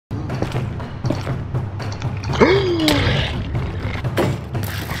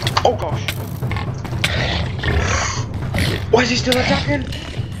he still attacking?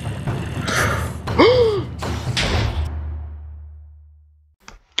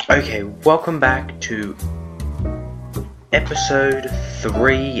 Okay, welcome back to episode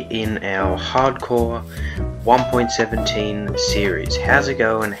 3 in our hardcore 1.17 series. How's it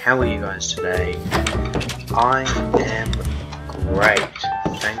going? How are you guys today? I am great.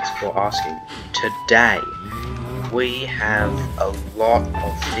 Thanks for asking. Today we have a lot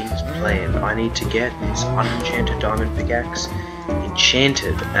of things planned. I need to get this unenchanted diamond pickaxe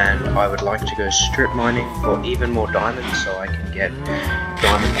enchanted, and I would like to go strip mining for even more diamonds so I can get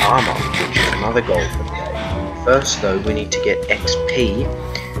diamond armor, which is another goal for the day. First though, we need to get XP,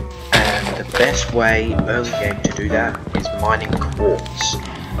 and the best way early game to do that is mining quartz.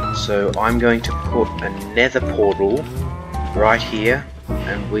 So I'm going to put a nether portal right here,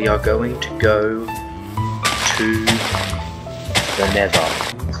 and we are going to go to the nether.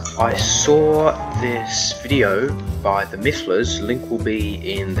 I saw this video by the Mifflers, link will be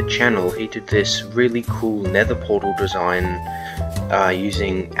in the channel. He did this really cool nether portal design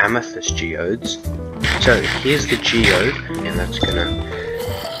using amethyst geodes. So here's the geode, and that's gonna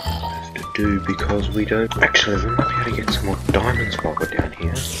have to do because we don't... Actually, we might be able to get some more diamonds while we're down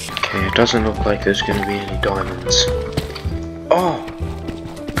here. Okay, it doesn't look like there's gonna be any diamonds. Oh!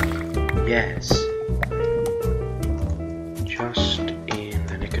 Yes. Just in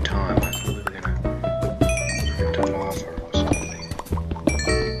the nick of time. I thought we were gonna get to lava or something.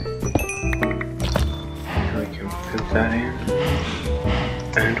 And we can fill that in.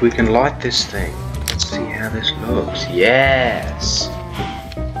 And we can light this thing. Let's see how this looks. Yes!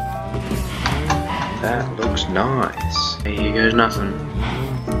 That looks nice. Here goes nothing.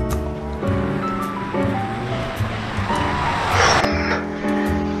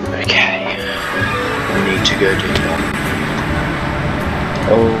 Okay. We need to go to the...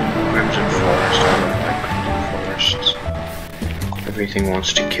 Oh, Crimson Forest. I like Crimson Forests. Everything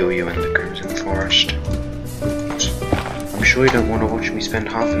wants to kill you in the Crimson Forest. I'm sure you don't want to watch me spend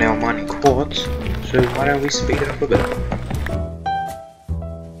half an hour mining quartz, so why don't we speed it up a bit?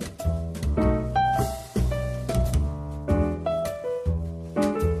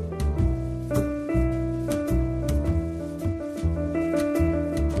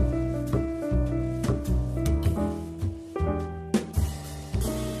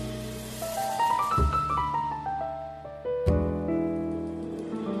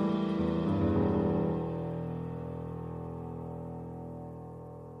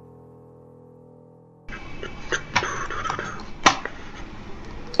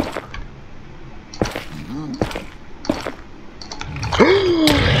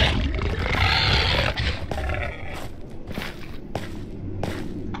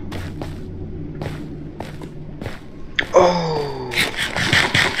 Oh!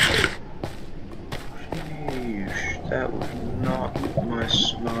 Sheesh, that was not my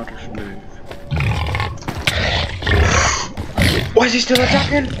smartest move. Why is he still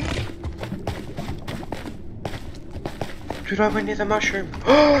attacking? Dude, I went near the mushroom.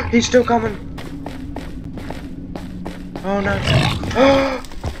 Oh, he's still coming. Oh no. Oh!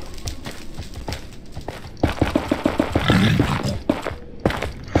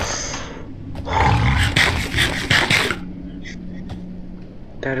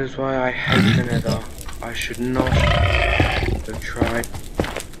 That is why I hate the nether. I should not have tried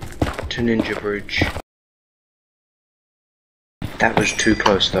to ninja bridge. That was too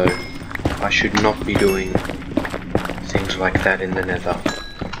close though. I should not be doing things like that in the nether.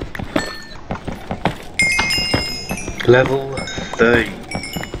 Level 30.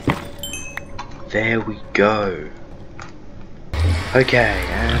 There we go. Okay,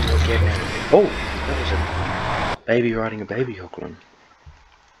 and we're getting out of here. Oh, that was a baby riding a baby hoglin.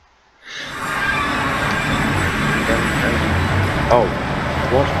 Oh,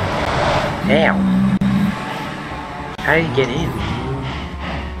 what? How? How do you get in?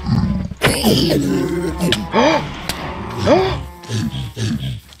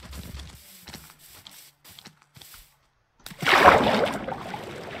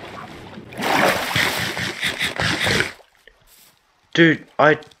 Dude,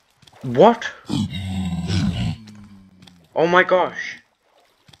 what? Oh my gosh.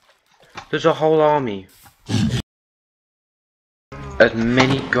 There's a whole army. As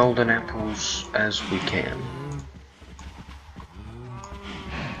many golden apples as we can.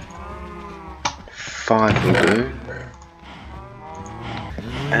 5 will do.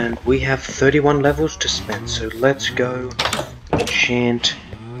 And we have 31 levels to spend, so let's go enchant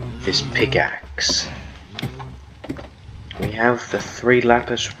this pickaxe. We have the 3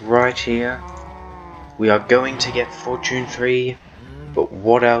 lapis right here. We are going to get Fortune 3, but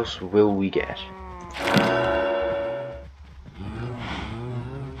what else will we get?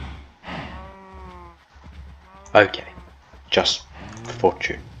 Okay, just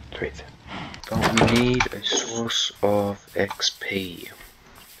fortune. 3,000. But we need a source of XP.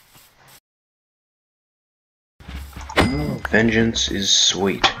 Vengeance is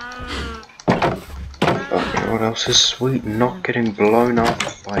sweet. But you know what else is sweet? Not getting blown up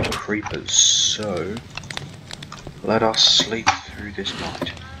by creepers. So, let us sleep through this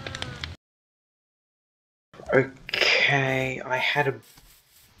night. Okay, I had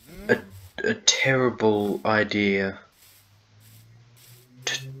a terrible idea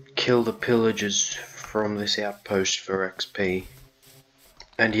to kill the pillagers from this outpost for XP.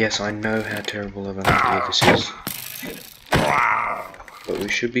 And yes, I know how terrible of an idea this is. But we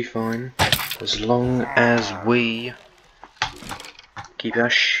should be fine, as long as we keep our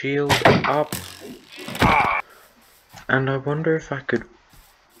shield up. And I wonder if I could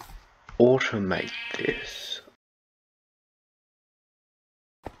automate this.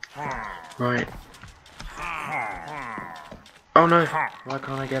 Right. Oh no, why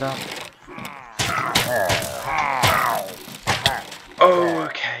can't I get up? Oh,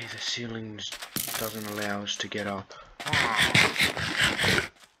 okay, the ceiling doesn't allow us to get up.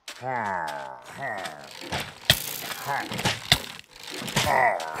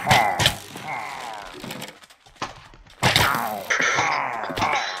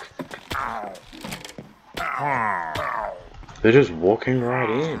 They're just walking right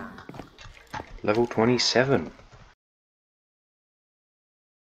in. Level 27.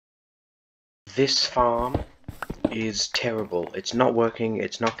 This farm is terrible. It's not working,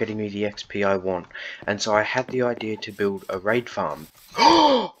 it's not getting me the XP I want. And so I had the idea to build a raid farm.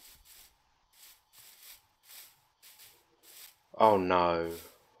 Oh no.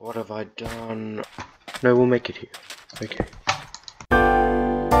 What have I done? No, we'll make it here. Okay.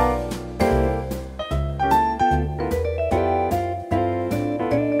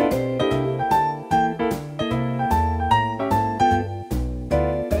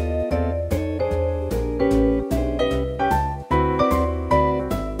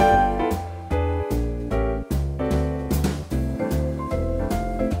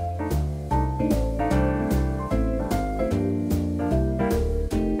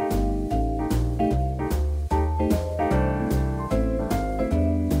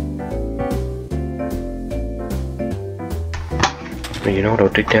 You know what, I'll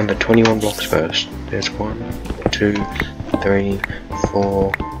dig down the 21 blocks first. There's 1, 2, 3,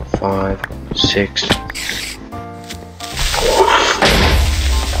 4, 5, 6.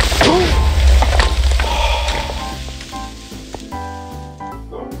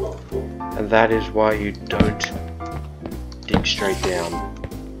 And that is why you don't dig straight down.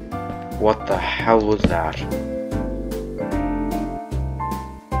 What the hell was that?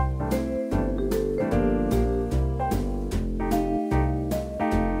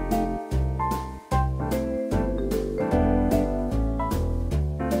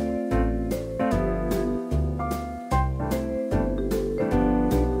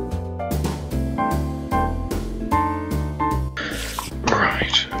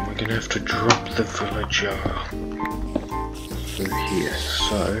 Have to drop the villager through here,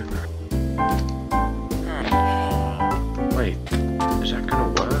 so wait, is that gonna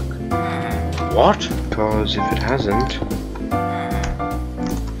work? What? Because if it hasn't,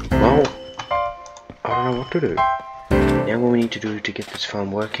 well, I don't know what to do. Now what we need to do to get this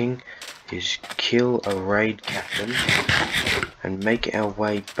farm working is kill a raid captain and make our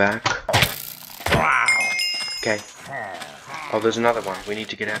way back. Okay. Oh, there's another one. We need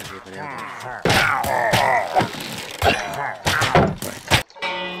to get out of here for now.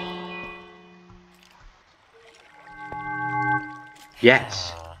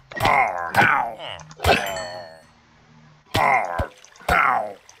 Yes.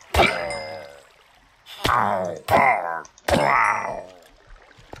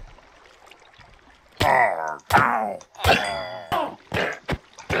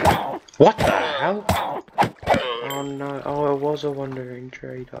 What the hell? Oh no, oh, it was a wandering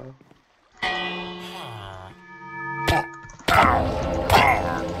trader.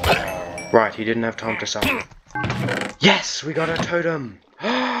 Right, he didn't have time to suffer. Yes, we got a totem!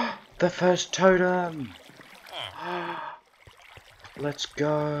 The first totem! Let's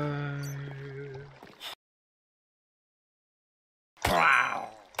go!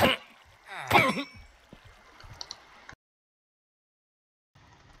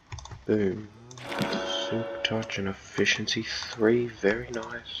 Boom. Super touch and efficiency 3, very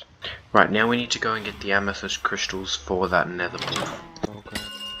nice. Right, now we need to go and get the amethyst crystals for that nether portal. Okay.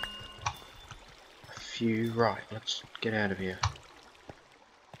 A few, right, let's get out of here.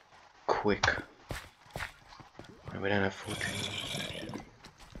 Quick. We don't have 14.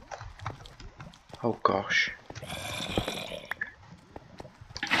 Oh gosh.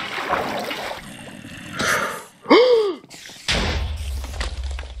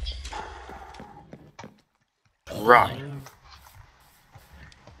 Right.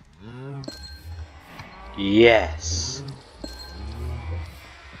 Yes.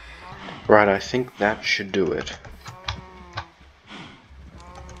 Right, I think that should do it.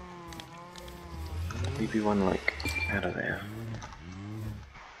 Maybe one like out of there.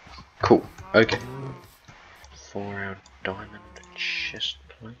 Cool. Okay. 4-hour diamond chest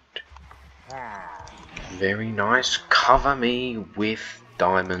plate. Very nice. Cover me with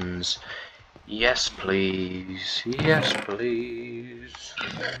diamonds. Yes, please. Yes, please.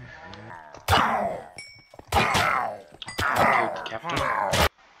 I killed the captain.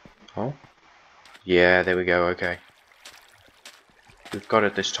 Oh? Yeah, there we go. Okay. We've got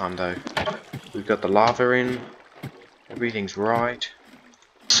it this time, though. We've got the lava in. Everything's right.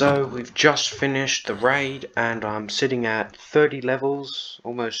 So, we've just finished the raid, and I'm sitting at 30 levels.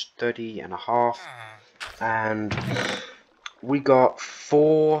 Almost 30 and a half. And we got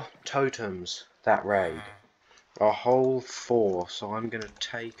 4 totems that raid. A whole 4. So I'm going to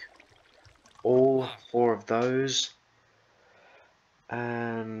take all 4 of those.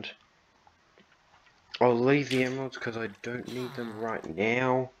 And I'll leave the emeralds because I don't need them right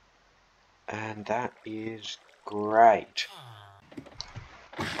now. And that is great.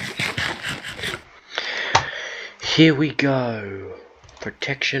 Here we go.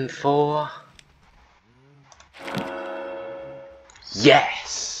 Protection 4.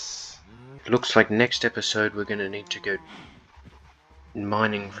 Yes! Looks like next episode we're going to need to go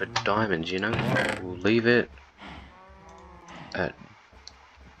mining for diamonds, you know? We'll leave it at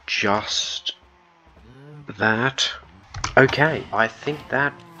just that. Okay, I think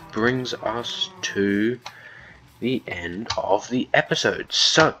that brings us to the end of the episode.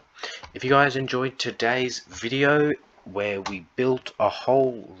 So, if you guys enjoyed today's video where we built a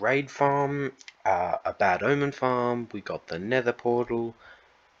whole raid farm, a bad omen farm, we got the nether portal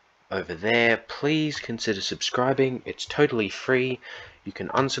over there, please consider subscribing. It's totally free. You can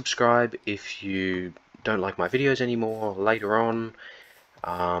unsubscribe if you don't like my videos anymore later on.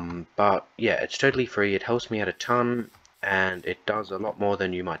 But yeah, it's totally free. It helps me out a ton, and it does a lot more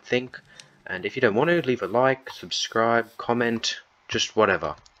than you might think. And if you don't want to, leave a like, subscribe, comment, just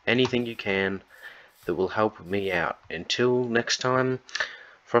whatever. Anything you can that will help me out. Until next time,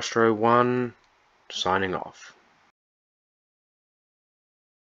 Frostro1 signing off.